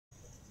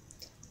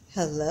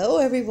Hello,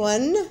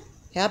 everyone.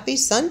 Happy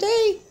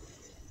Sunday.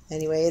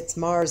 Anyway, it's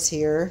Mars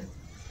here,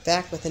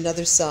 back with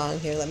another song.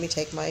 Here, let me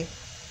take my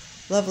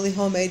lovely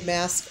homemade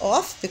mask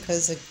off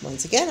because,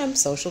 once again, I'm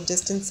social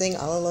distancing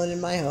all alone in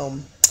my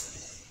home.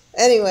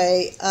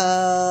 Anyway,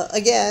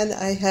 again,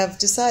 I have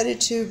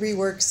decided to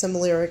rework some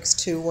lyrics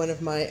to one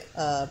of my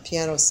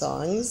piano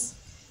songs.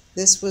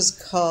 This was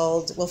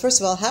called, well,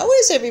 first of all, how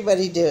is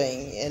everybody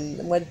doing?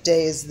 And what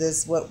day is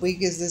this? What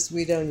week is this?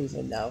 We don't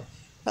even know.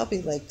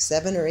 Probably like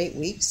 7 or 8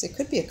 weeks. It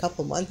could be a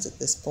couple months at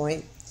this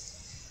point.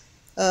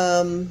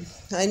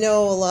 I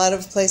know a lot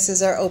of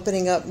places are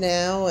opening up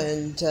now,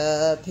 and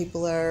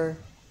people are,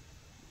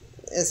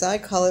 as I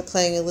call it,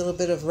 playing a little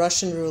bit of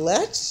Russian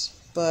roulette.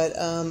 But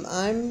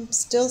I'm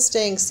still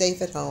staying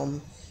safe at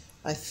home.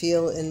 I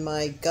feel in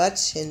my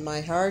gut, in my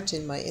heart,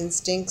 in my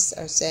instincts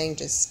are saying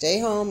just stay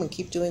home and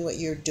keep doing what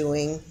you're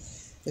doing.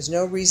 There's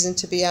no reason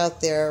to be out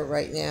there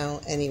right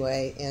now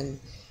anyway. And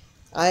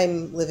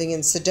I'm living in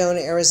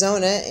Sedona,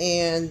 Arizona,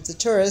 and the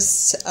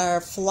tourists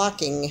are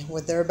flocking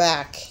with their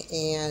back.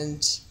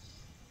 And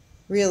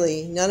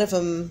really, none of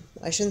them,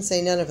 I shouldn't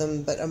say none of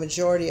them, but a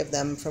majority of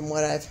them, from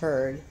what I've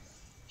heard,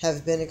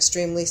 have been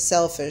extremely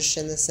selfish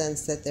in the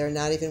sense that they're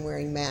not even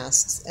wearing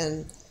masks.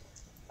 And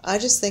I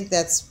just think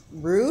that's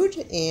rude,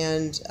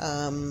 and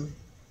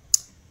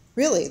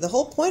really, the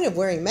whole point of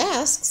wearing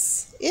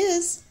masks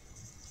is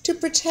to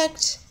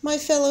protect my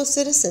fellow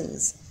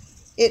citizens.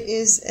 It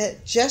is a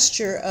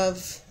gesture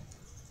of,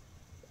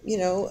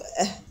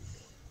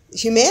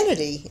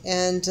 humanity,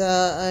 and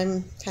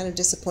I'm kind of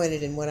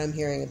disappointed in what I'm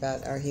hearing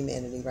about our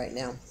humanity right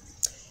now.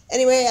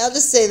 Anyway, I'll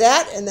just say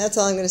that, and that's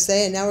all I'm going to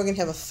say, and now we're going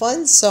to have a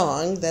fun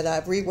song that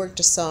I've reworked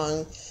a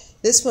song.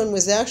 This one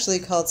was actually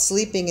called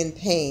Sleeping in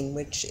Pain,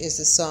 which is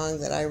a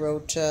song that I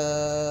wrote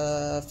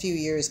a few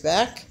years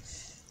back.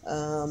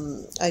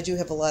 I do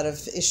have a lot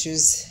of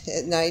issues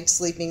at night,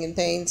 sleeping in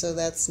pain, so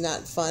that's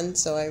not fun,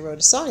 so I wrote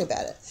a song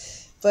about it.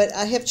 But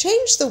I have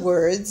changed the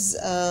words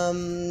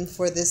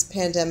for this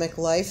pandemic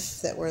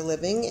life that we're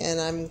living, and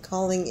I'm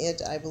calling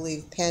it, I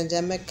believe,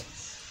 Pandemic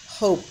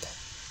Hope.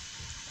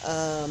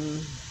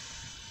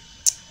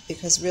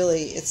 Because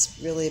really, it's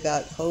really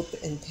about hope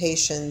and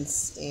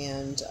patience,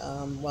 and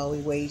while we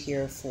wait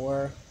here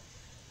for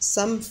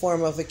some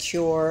form of a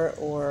cure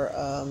or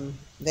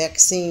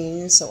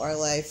vaccine so our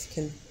life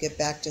can get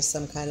back to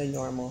some kind of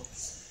normal.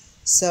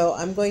 So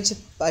I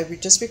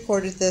just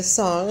recorded this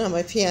song on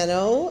my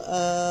piano.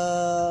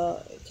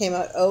 It came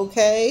out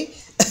okay.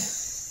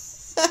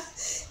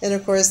 And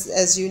of course,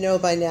 as you know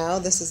by now,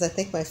 this is, I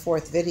think, my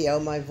fourth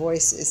video. My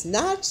voice is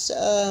not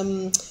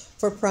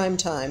for prime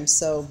time,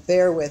 so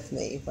bear with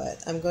me.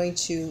 But I'm going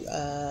to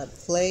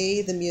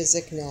play the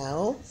music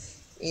now,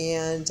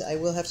 and I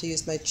will have to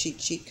use my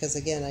cheat sheet because,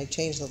 again, I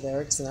changed the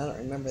lyrics and I don't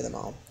remember them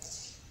all.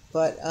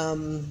 But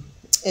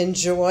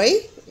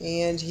enjoy,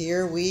 and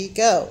here we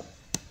go.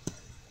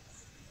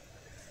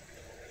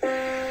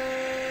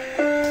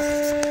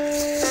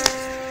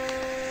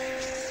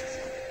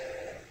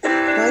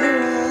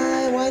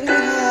 Why do we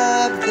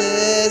have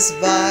this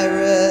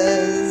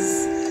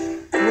virus?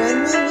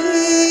 When will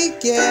we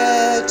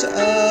get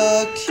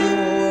a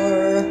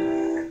cure?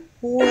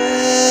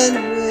 When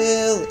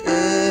will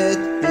it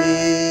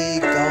be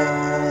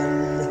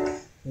gone?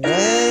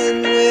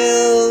 When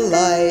will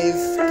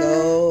life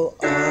go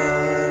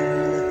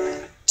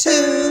on? To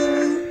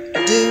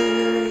do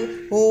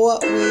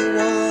what we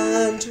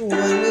want,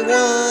 when we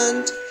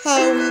want,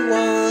 how we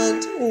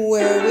want,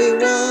 where we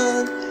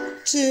want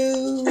to.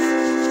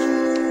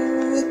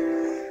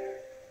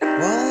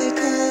 Why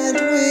can't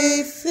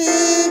we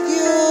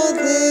figure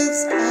this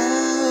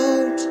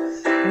out?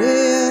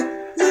 We're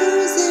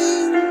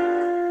losing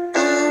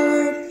our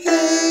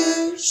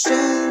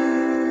patience.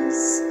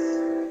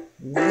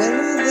 When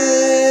will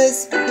this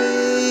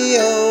be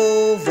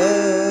over?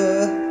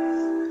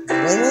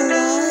 When will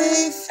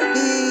life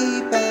be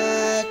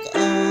back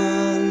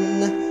on?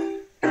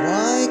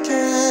 Why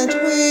can't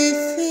we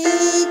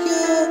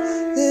figure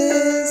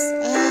this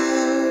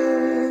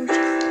out?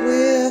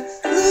 We're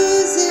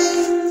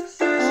losing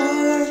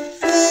our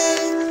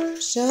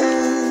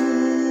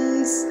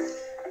patience.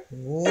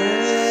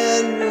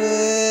 When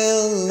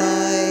will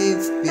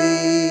life be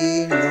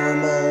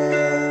normal?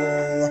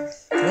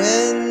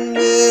 When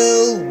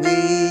will we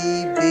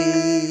be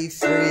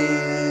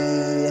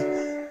free?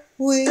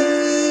 We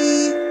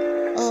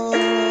all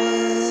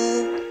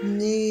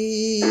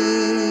need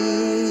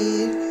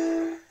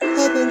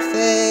hope and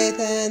faith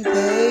and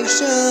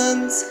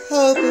patience,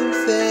 hope and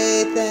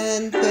faith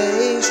and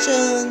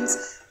patience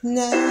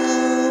now.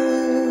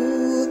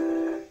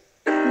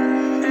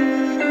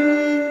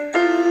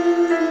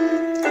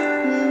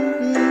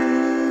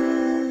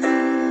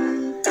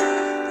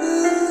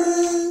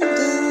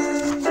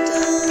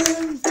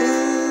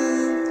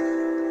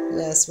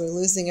 Yes, we're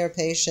losing our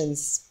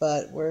patience,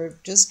 but we're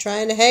just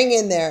trying to hang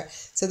in there.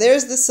 So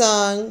there's the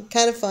song,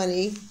 kind of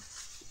funny.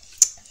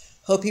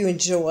 Hope you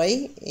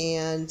enjoy,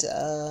 and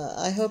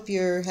I hope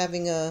you're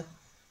having a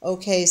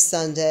okay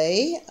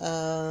Sunday.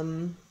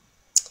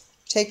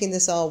 Taking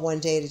this all one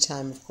day at a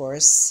time, of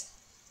course.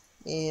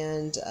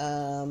 And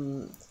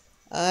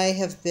I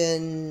have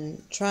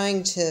been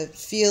trying to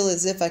feel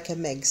as if I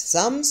can make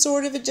some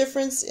sort of a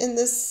difference in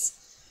this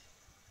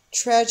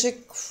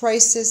tragic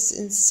crisis,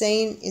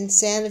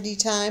 insanity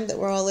time that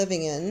we're all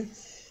living in.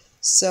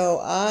 So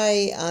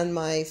I, on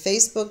my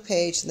Facebook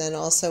page, and then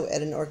also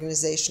at an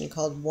organization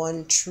called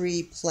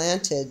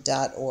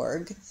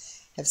OneTreePlanted.org,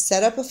 have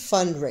set up a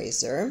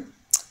fundraiser,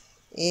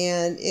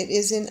 and it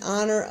is in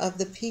honor of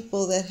the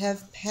people that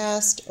have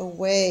passed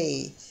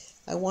away.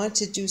 I want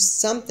to do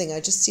something. I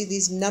just see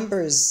these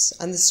numbers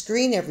on the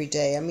screen every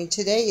day. I mean,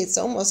 today it's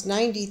almost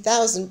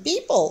 90,000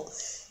 people,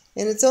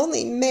 and it's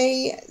only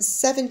May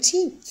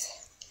 17th.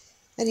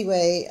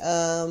 Anyway,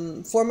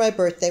 for my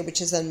birthday,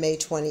 which is on May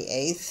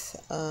 28th,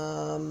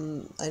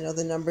 I know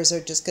the numbers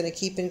are just going to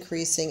keep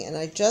increasing, and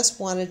I just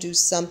want to do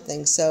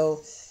something.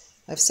 So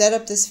I've set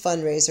up this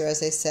fundraiser,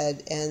 as I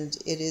said, and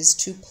it is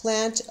to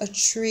plant a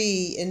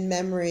tree in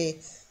memory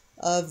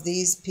of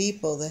these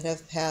people that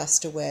have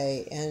passed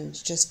away, and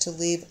just to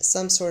leave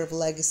some sort of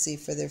legacy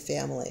for their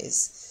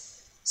families.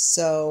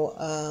 So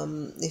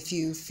if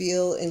you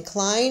feel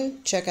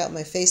inclined, check out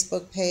my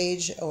Facebook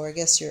page, or I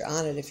guess you're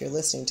on it if you're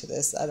listening to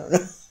this. I don't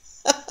know.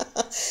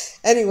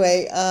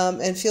 Anyway,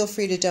 and feel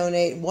free to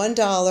donate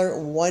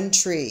 $1, one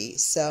tree.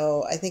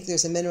 So I think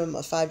there's a minimum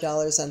of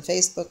 $5 on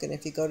Facebook, and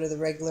if you go to the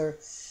regular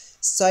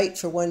site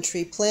for One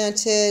Tree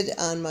Planted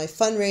on my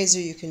fundraiser,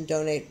 you can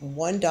donate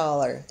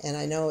 $1. And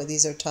I know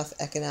these are tough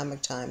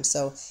economic times,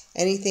 so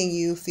anything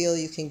you feel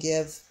you can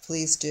give,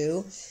 please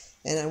do.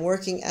 And I'm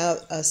working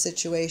out a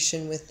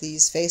situation with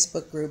these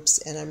Facebook groups,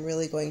 and I'm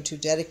really going to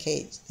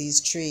dedicate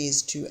these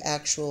trees to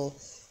actual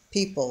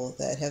people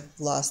that have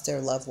lost their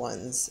loved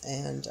ones.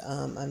 And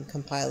I'm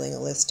compiling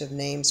a list of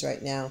names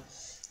right now.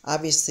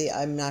 Obviously,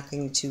 I'm not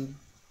going to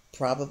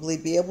probably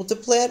be able to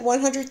plant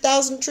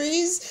 100,000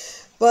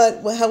 trees,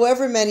 but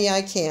however many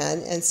I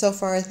can. And so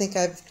far, I think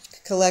I've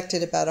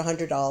collected about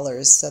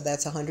 $100. So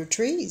that's 100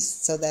 trees.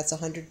 So that's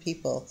 100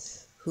 people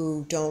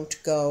who don't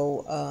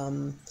go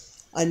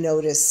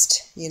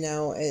unnoticed,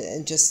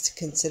 and just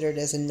considered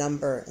as a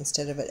number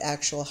instead of an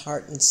actual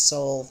heart and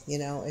soul.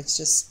 It's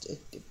just, it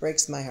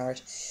breaks my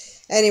heart.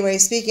 Anyway,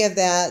 speaking of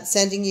that,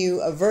 sending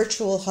you a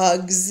virtual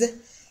hugs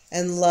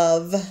and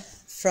love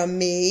from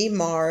me,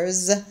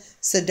 Mars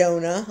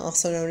Sedona,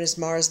 also known as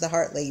Mars the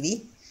Heart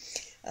Lady.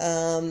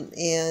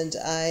 And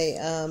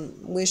I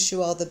wish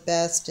you all the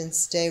best, and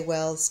stay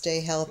well,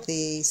 stay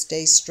healthy,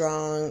 stay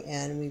strong,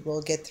 and we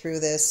will get through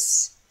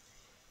this.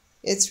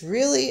 It's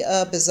really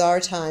a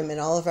bizarre time in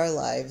all of our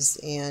lives,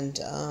 and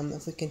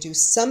if we can do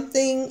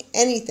something,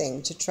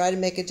 anything, to try to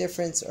make a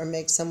difference or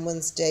make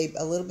someone's day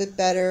a little bit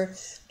better,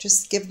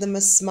 just give them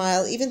a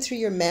smile. Even through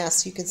your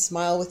mask, you can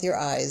smile with your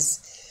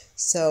eyes.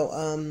 So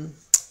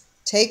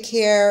take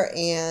care,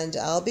 and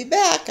I'll be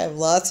back. I have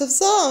lots of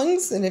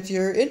songs, and if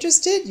you're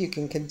interested, you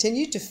can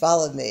continue to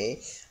follow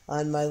me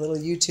on my little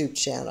YouTube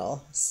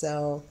channel.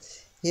 So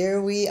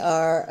here we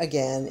are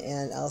again,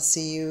 and I'll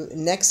see you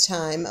next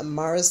time.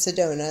 Mara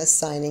Sedona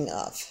signing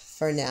off.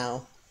 For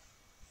now,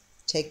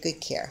 take good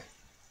care.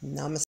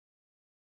 Namaste.